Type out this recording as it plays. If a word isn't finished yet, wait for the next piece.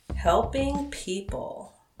Helping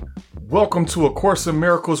People. Welcome to A Course in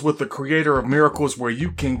Miracles with the Creator of Miracles, where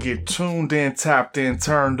you can get tuned in, tapped in,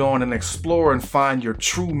 turned on, and explore and find your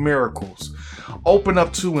true miracles. Open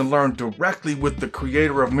up to and learn directly with the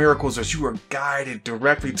Creator of Miracles as you are guided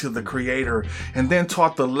directly to the Creator and then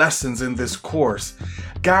taught the lessons in this course,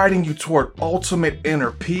 guiding you toward ultimate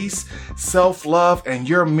inner peace, self-love, and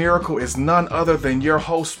your miracle is none other than your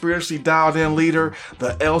host, spiritually dialed in leader,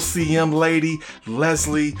 the LCM lady,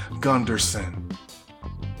 Leslie Gunderson.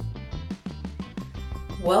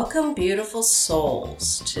 Welcome, beautiful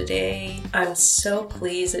souls. Today, I'm so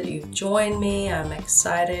pleased that you've joined me. I'm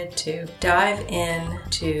excited to dive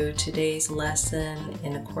into today's lesson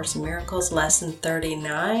in A Course in Miracles, lesson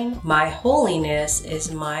 39. My holiness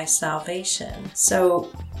is my salvation.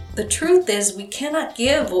 So, the truth is we cannot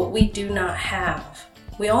give what we do not have.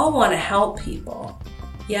 We all want to help people,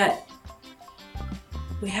 yet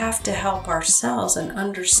we have to help ourselves and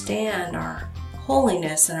understand our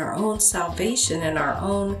holiness and our own salvation and our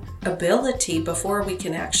own ability before we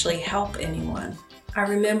can actually help anyone. I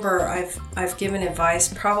remember I've given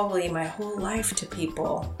advice probably my whole life to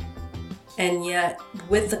people, and yet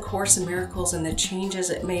with the Course in Miracles and the changes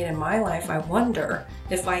it made in my life, I wonder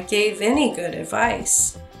if I gave any good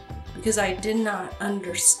advice because I did not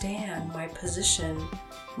understand my position,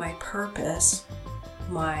 my purpose,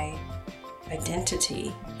 my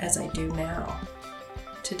identity as I do now.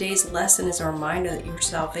 Today's lesson is a reminder that your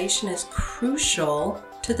salvation is crucial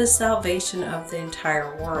to the salvation of the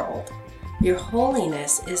entire world. Your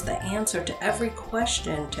holiness is the answer to every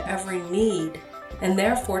question, to every need, and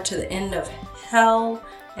therefore to the end of hell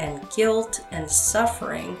and guilt and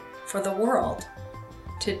suffering for the world.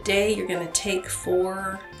 Today you're going to take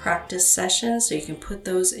 4 practice sessions, so you can put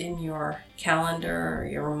those in your calendar or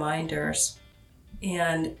your reminders.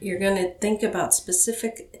 And you're going to think about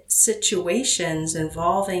specific situations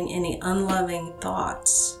involving any unloving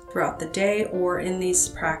thoughts throughout the day or in these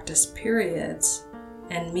practice periods,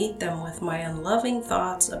 and meet them with my unloving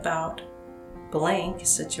thoughts about blank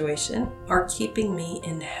situation are keeping me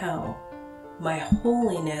in hell. My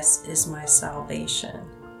holiness is my salvation.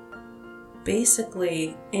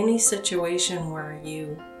 Basically, any situation where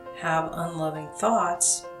you have unloving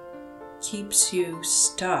thoughts keeps you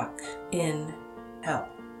stuck in hell.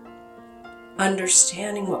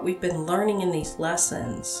 Understanding what we've been learning in these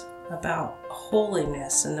lessons about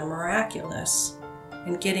holiness and the miraculous,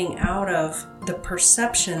 and getting out of the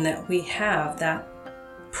perception that we have, that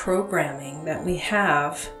programming that we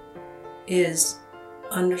have, is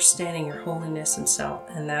understanding your holiness and self,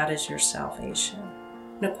 and that is your salvation.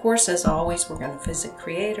 And of course, as always, we're going to visit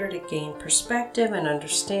Creator to gain perspective and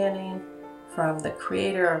understanding from the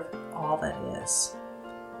Creator of all that is.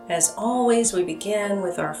 As always, we begin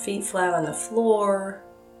with our feet flat on the floor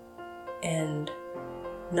and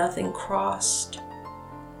nothing crossed.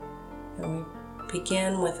 And we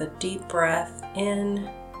begin with a deep breath in,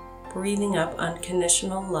 breathing up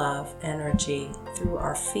unconditional love energy through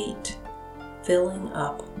our feet, filling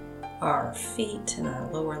up our feet and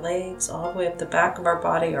our lower legs, all the way up the back of our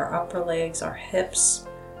body, our upper legs, our hips,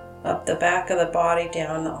 up the back of the body,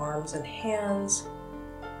 down the arms and hands,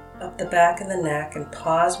 up the back of the neck, and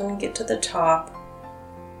pause when you get to the top,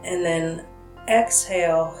 and then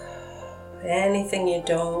exhale anything you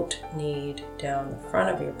don't need down the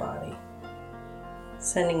front of your body,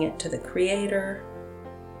 sending it to the Creator,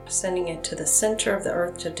 sending it to the center of the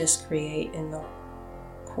earth to discreate in the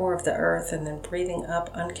core of the earth, and then breathing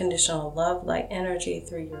up unconditional love light energy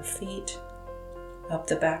through your feet, up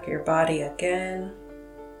the back of your body again,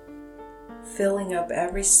 filling up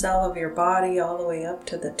every cell of your body all the way up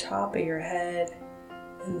to the top of your head,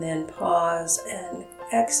 and then pause and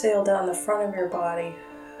exhale down the front of your body,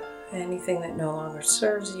 anything that no longer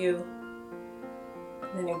serves you.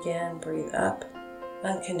 And then again, breathe up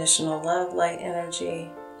unconditional love light energy,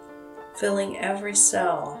 filling every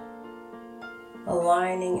cell,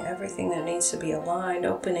 aligning everything that needs to be aligned,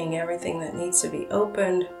 opening everything that needs to be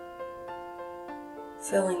opened,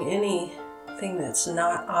 filling anything that's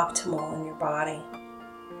not optimal in your body,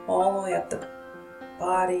 all the way up the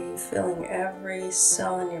body, filling every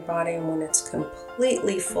cell in your body, and when it's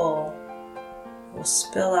completely full, it will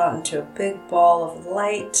spill out into a big ball of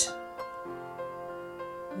light.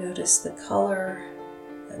 Notice the color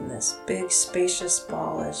in this big spacious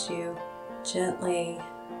ball as you gently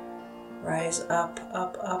rise up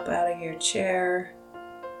out of your chair,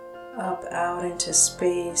 up out into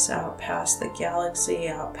space, out past the galaxy,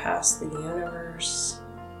 out past the universe,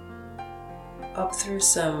 up through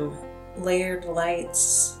some layered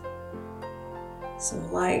lights, some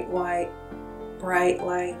light white bright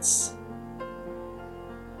lights,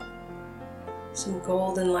 some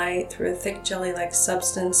golden light through a thick jelly-like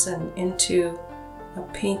substance and into a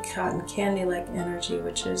pink cotton candy-like energy,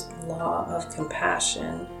 which is the law of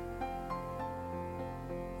compassion.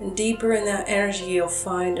 And deeper in that energy, you'll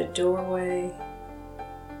find a doorway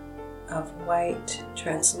of white,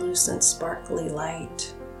 translucent, sparkly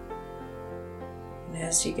light. And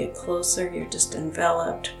as you get closer, you're just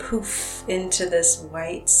enveloped, poof, into this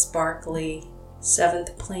white, sparkly,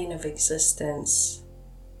 seventh plane of existence,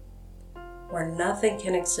 where nothing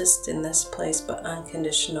can exist in this place but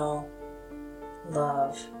unconditional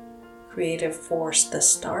love, creative force, the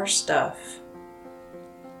star stuff,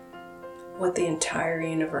 what the entire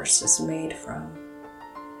universe is made from.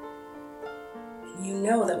 And you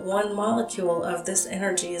know that one molecule of this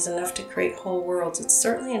energy is enough to create whole worlds. It's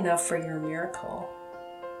certainly enough for your miracle.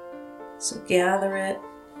 So gather it,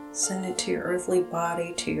 send it to your earthly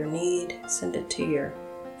body, to your need, send it to your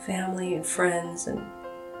family and friends and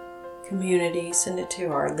community, send it to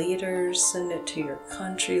our leaders, send it to your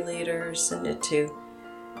country leaders, send it to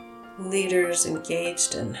leaders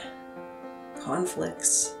engaged in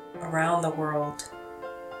conflicts around the world.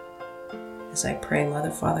 As I pray,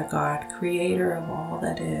 Mother, Father, God, Creator of all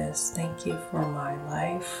that is, thank you for my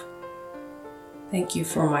life. Thank you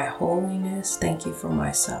for my holiness. Thank you for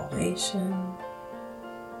my salvation.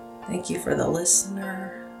 Thank you for the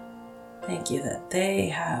listener. Thank you that they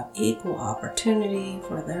have equal opportunity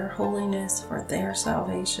for their holiness, for their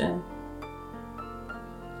salvation.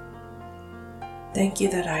 Thank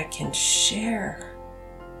you that I can share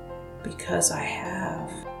because I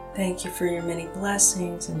have. Thank you for your many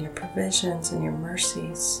blessings and your provisions and your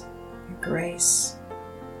mercies, your grace.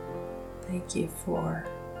 Thank you for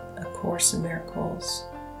A Course in Miracles.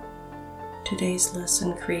 Today's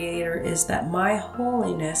lesson, Creator, is that my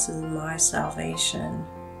holiness is my salvation.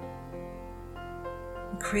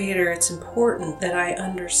 Creator, it's important that I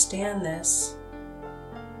understand this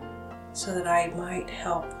so that I might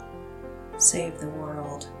help save the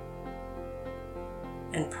world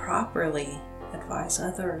and properly advise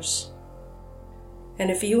others.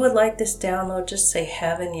 And if you would like this download, just say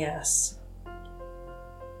heaven yes.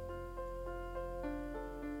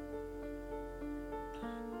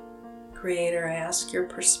 Creator, I ask your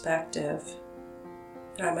perspective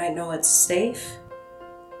that I might know it's safe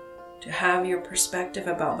to have your perspective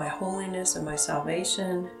about my holiness and my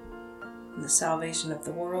salvation and the salvation of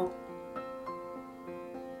the world.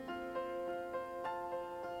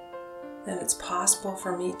 That it's possible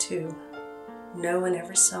for me to know in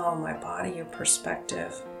every cell of my body your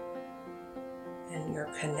perspective and your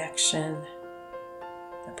connection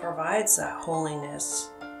that provides that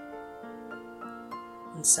holiness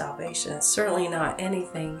and salvation. It's certainly not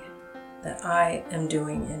anything that I am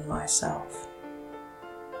doing in myself.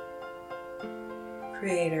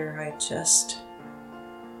 Creator, I just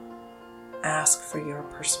ask for your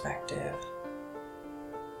perspective.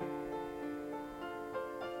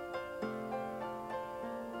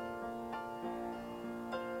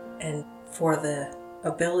 And for the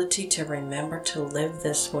ability to remember to live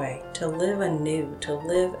this way, to live anew, to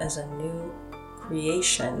live as a new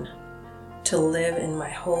creation, to live in my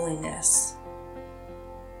holiness,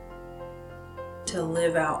 to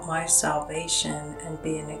live out my salvation and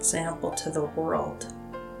be an example to the world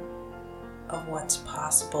of what's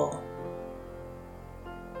possible.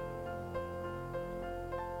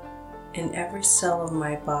 In every cell of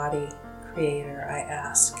my body, Creator, I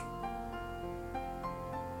ask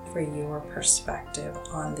for your perspective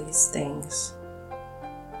on these things.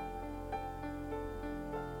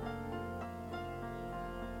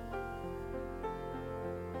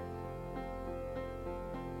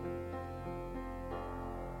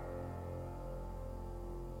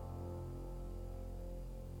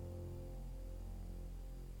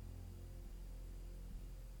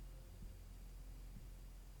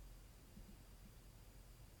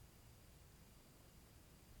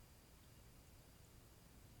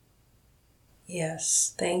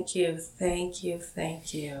 Yes, thank you, thank you,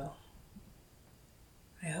 thank you.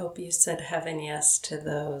 I hope you said heaven yes to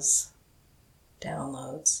those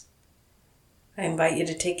downloads. I invite you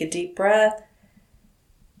to take a deep breath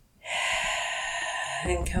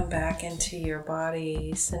and come back into your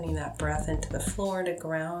body, sending that breath into the floor to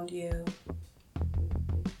ground you.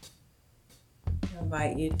 I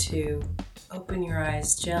invite you to open your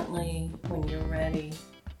eyes gently when you're ready.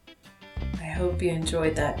 I hope you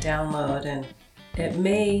enjoyed that download, and it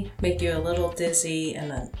may make you a little dizzy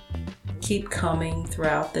and keep coming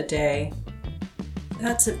throughout the day.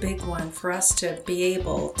 That's a big one for us to be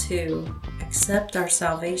able to accept our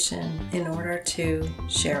salvation in order to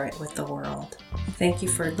share it with the world. Thank you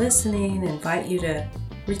for listening. I invite you to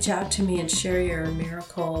reach out to me and share your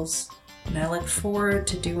miracles And I look forward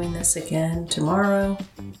to doing this again tomorrow.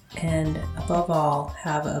 And above all,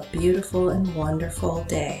 have a beautiful and wonderful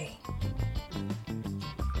day.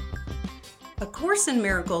 A Course in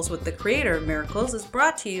Miracles with the Creator of Miracles is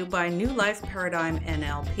brought to you by New Life Paradigm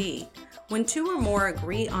NLP. When two or more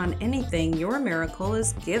agree on anything, your miracle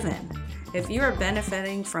is given. If you are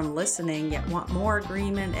benefiting from listening yet want more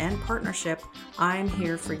agreement and partnership, I'm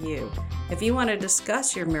here for you. If you want to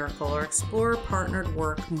discuss your miracle or explore partnered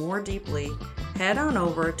work more deeply, head on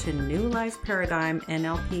over to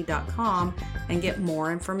newlifeparadigmnlp.com and get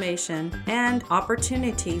more information and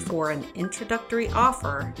opportunity for an introductory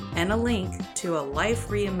offer and a link to a Life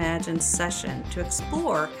Reimagined session to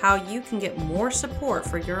explore how you can get more support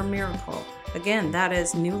for your miracle. Again, that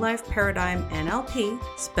is New Life Paradigm NLP,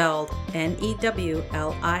 spelled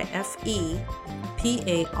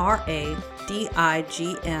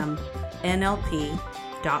NEWLIFEPARADIGM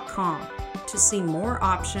NLP.com to see more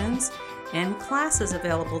options and classes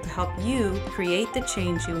available to help you create the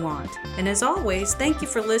change you want. And as always, thank you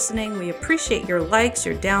for listening. We appreciate your likes,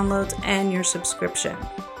 your downloads, and your subscription.